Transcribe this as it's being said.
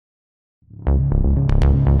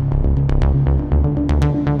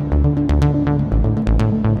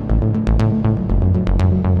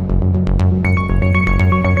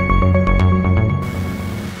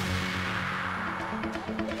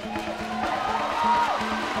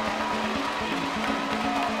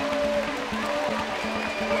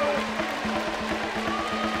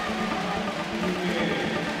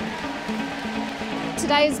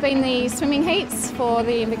Today has been the swimming heats for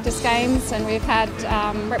the Invictus Games, and we've had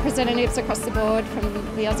representatives across the board from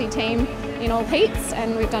the Aussie team in all heats,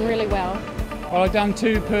 and we've done really well. Well, I've done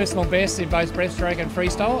 2 personal bests in both breaststroke and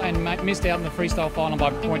freestyle, and missed out in the freestyle final by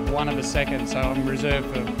 0.1 of a second, so I'm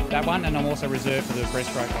reserved for that one, and I'm also reserved for the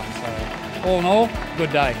breaststroke one. So all in all,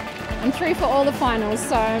 good day. I'm through for all the finals,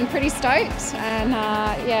 so I'm pretty stoked, and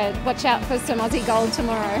yeah, watch out for some Aussie gold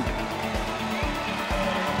tomorrow.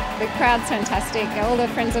 The crowd's fantastic. All the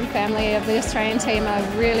friends and family of the Australian team are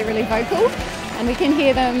really, really vocal, and we can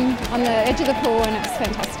hear them on the edge of the pool, and it's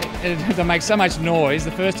fantastic. They make so much noise.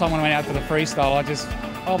 The first time when I went out for the freestyle, I just,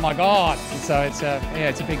 oh my God. So it's yeah,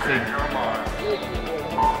 it's a big thing.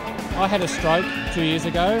 I had a stroke 2 years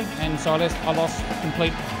ago, and so I lost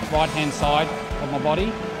complete right-hand side of my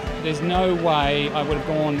body. There's no way I would have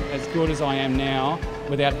gone as good as I am now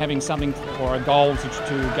without having something or a goal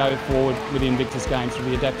to go forward with the Invictus Games through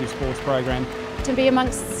the Adaptive Sports Program. To be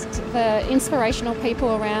amongst the inspirational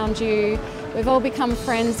people around you, we've all become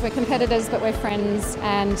friends. We're competitors, but we're friends,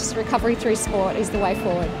 and recovery through sport is the way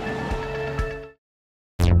forward.